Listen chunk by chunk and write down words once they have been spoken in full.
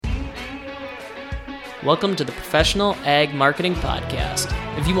Welcome to the Professional Ag Marketing Podcast.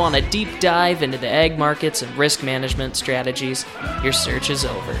 If you want a deep dive into the ag markets and risk management strategies, your search is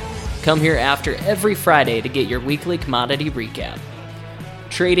over. Come here after every Friday to get your weekly commodity recap.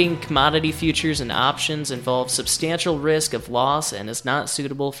 Trading commodity futures and options involves substantial risk of loss and is not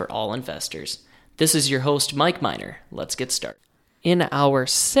suitable for all investors. This is your host, Mike Miner. Let's get started. In our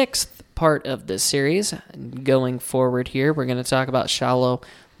sixth part of this series, going forward here, we're going to talk about shallow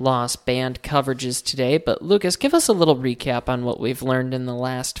loss band coverages today. But Lucas, give us a little recap on what we've learned in the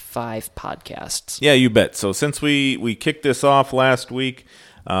last 5 podcasts. Yeah, you bet. So since we kicked this off last week,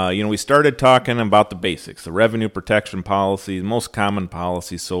 we started talking about the basics, the revenue protection policy, the most common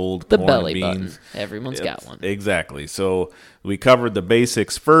policy sold. The belly button. Everyone's got one. Exactly. So we covered the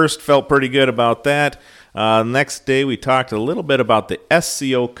basics first, felt pretty good about that. Next day, we talked a little bit about the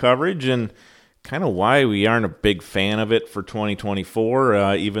SCO coverage and kind of why we aren't a big fan of it for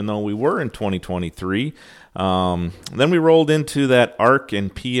 2024, even though we were in 2023. Then we rolled into that ARC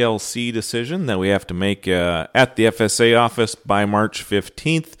and PLC decision that we have to make at the FSA office by March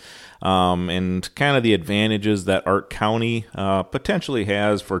 15th, and kind of the advantages that ARC County potentially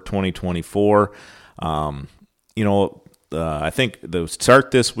has for 2024. I think the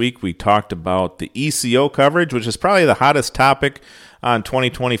start this week, we talked about the ECO coverage, which is probably the hottest topic on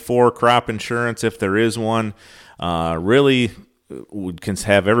 2024 crop insurance, if there is one. Really would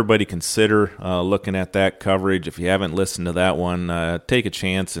have everybody consider looking at that coverage. If you haven't listened to that one, take a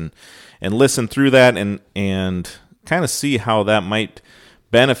chance and listen through that and kind of see how that might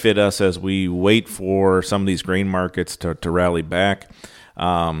benefit us as we wait for some of these grain markets to rally back.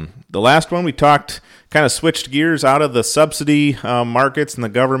 The last one, we kind of switched gears out of the subsidy markets and the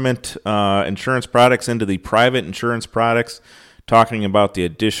government insurance products into the private insurance products, talking about the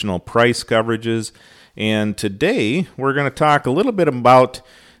additional price coverages. And today, we're going to talk a little bit about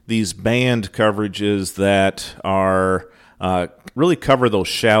these band coverages that are really cover those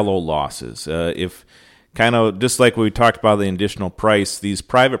shallow losses. If kind of just like we talked about the additional price, these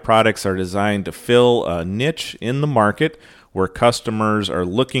private products are designed to fill a niche in the market where customers are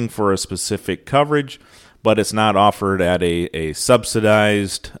looking for a specific coverage, but it's not offered at a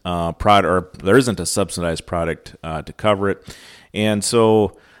subsidized product, or there isn't a subsidized product to cover it. And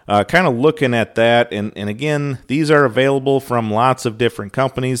so kind of looking at that, and again, these are available from lots of different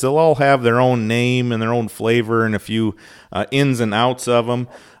companies. They'll all have their own name and their own flavor and a few ins and outs of them.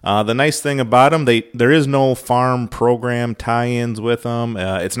 The nice thing about them, there is no farm program tie-ins with them.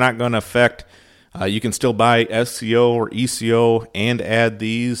 It's not going to affect. You can still buy SCO or ECO and add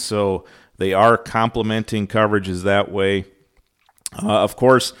these, so they are complementing coverages that way. Of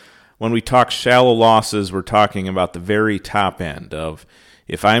course, when we talk shallow losses, we're talking about the very top end of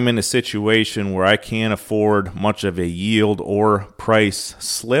if I'm in a situation where I can't afford much of a yield or price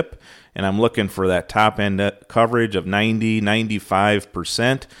slip, and I'm looking for that top end coverage of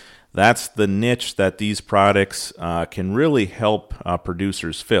 90-95%, that's the niche that these products can really help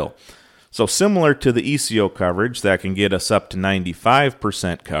producers fill. So similar to the ECO coverage that can get us up to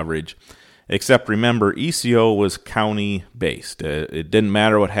 95% coverage, except remember, ECO was county-based. It didn't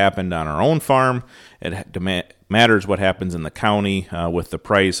matter what happened on our own farm. It matters what happens in the county with the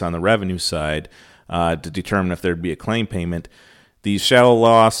price on the revenue side to determine if there'd be a claim payment. These shallow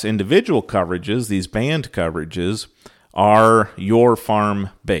loss individual coverages, these band coverages, are your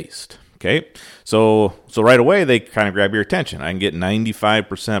farm-based. Okay, so right away they kind of grab your attention. I can get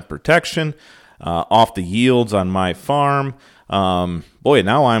 95% protection off the yields on my farm.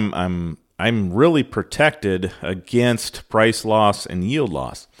 Now I'm really protected against price loss and yield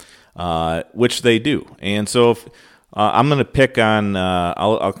loss, which they do. And so if, I'm going to pick on.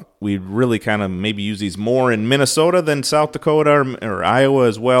 We really kind of maybe use these more in Minnesota than South Dakota or Iowa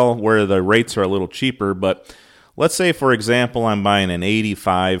as well, where the rates are a little cheaper, but. Let's say, for example, I'm buying an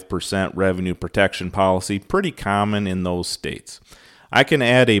 85% revenue protection policy, pretty common in those states. I can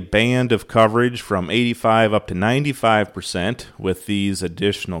add a band of coverage from 85 up to 95% with these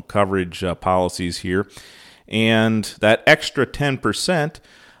additional coverage policies here. And that extra 10%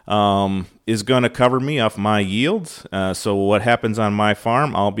 is going to cover me off my yields. So what happens on my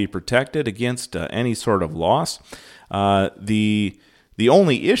farm, I'll be protected against any sort of loss. The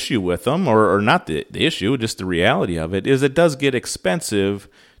only issue with them, or not the issue, just the reality of it, is it does get expensive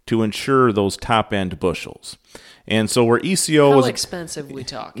to insure those top-end bushels. And so where ECO was... How expensive we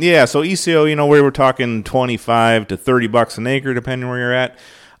talk? Yeah, so ECO, we were talking $25 to $30 an acre, depending where you're at.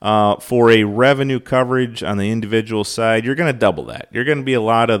 For a revenue coverage on the individual side, you're going to double that. You're going to be, a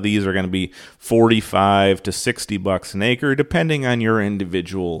lot of these are going to be $45 to $60 an acre, depending on your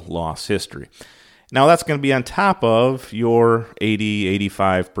individual loss history. Now, that's going to be on top of your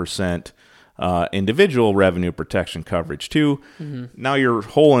 80-85% individual revenue protection coverage too. Now your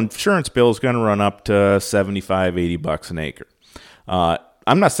whole insurance bill is going to run up to $75-$80 an acre.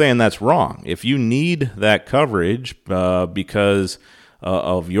 I'm not saying that's wrong. If you need that coverage because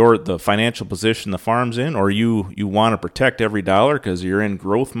of the financial position the farm's in, or you want to protect every dollar because you're in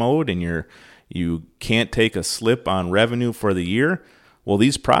growth mode and you can't take a slip on revenue for the year, well,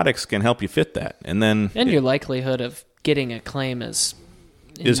 these products can help you fit that. And your likelihood of getting a claim is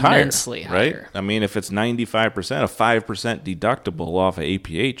immensely higher, right? I mean, if it's 95%, a 5% deductible off of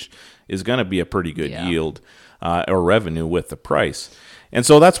APH is going to be a pretty good yield or revenue with the price. And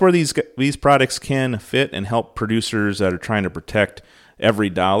so that's where these products can fit and help producers that are trying to protect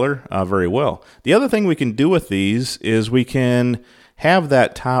every dollar very well. The other thing we can do with these is we can have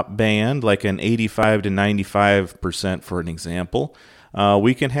that top band, like an 85 to 95%, for an example.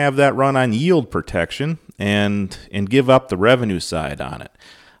 We can have that run on yield protection and give up the revenue side on it.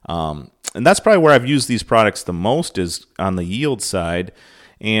 And that's probably where I've used these products the most, is on the yield side.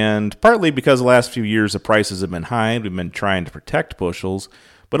 And partly because the last few years the prices have been high, we've been trying to protect bushels,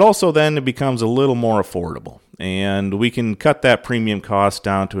 but also then it becomes a little more affordable. And we can cut that premium cost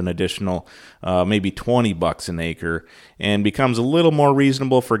down to an additional maybe $20 an acre, and becomes a little more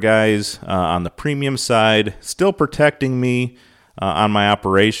reasonable for guys on the premium side, still protecting me on my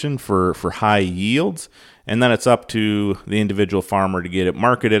operation for high yields. And then it's up to the individual farmer to get it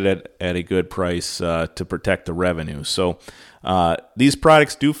marketed at a good price to protect the revenue. So these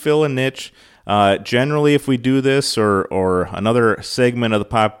products do fill a niche. Generally, if we do this, or another segment of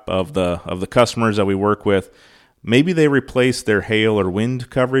the customers that we work with, maybe they replace their hail or wind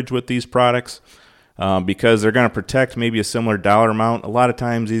coverage with these products because they're going to protect maybe a similar dollar amount. A lot of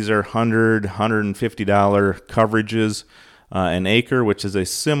times these are $100, $150 coverages an acre, which is a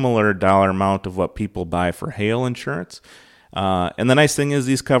similar dollar amount of what people buy for hail insurance. And the nice thing is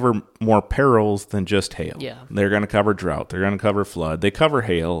these cover more perils than just hail. Yeah. They're going to cover drought. They're going to cover flood. They cover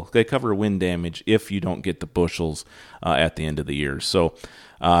hail. They cover wind damage if you don't get the bushels at the end of the year. So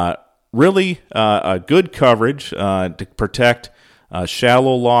really a good coverage to protect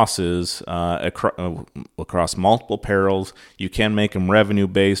shallow losses across multiple perils. You can make them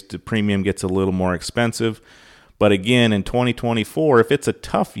revenue-based. The premium gets a little more expensive. But again, in 2024, if it's a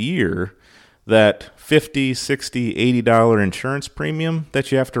tough year, that $50, $60, $80 insurance premium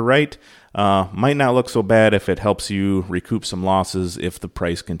that you have to write might not look so bad if it helps you recoup some losses if the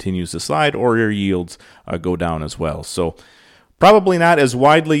price continues to slide or your yields go down as well. So probably not as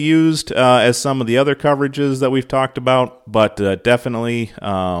widely used as some of the other coverages that we've talked about, but definitely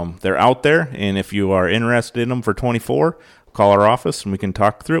they're out there. And if you are interested in them for 24, call our office and we can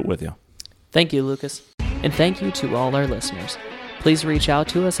talk through it with you. Thank you, Lucas. And thank you to all our listeners. Please reach out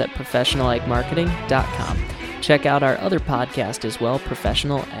to us at professionalagmarketing.com. Check out our other podcast as well,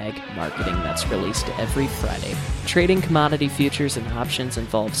 Professional Ag Marketing, that's released every Friday. Trading commodity futures and options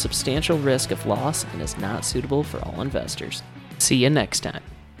involves substantial risk of loss and is not suitable for all investors. See you next time.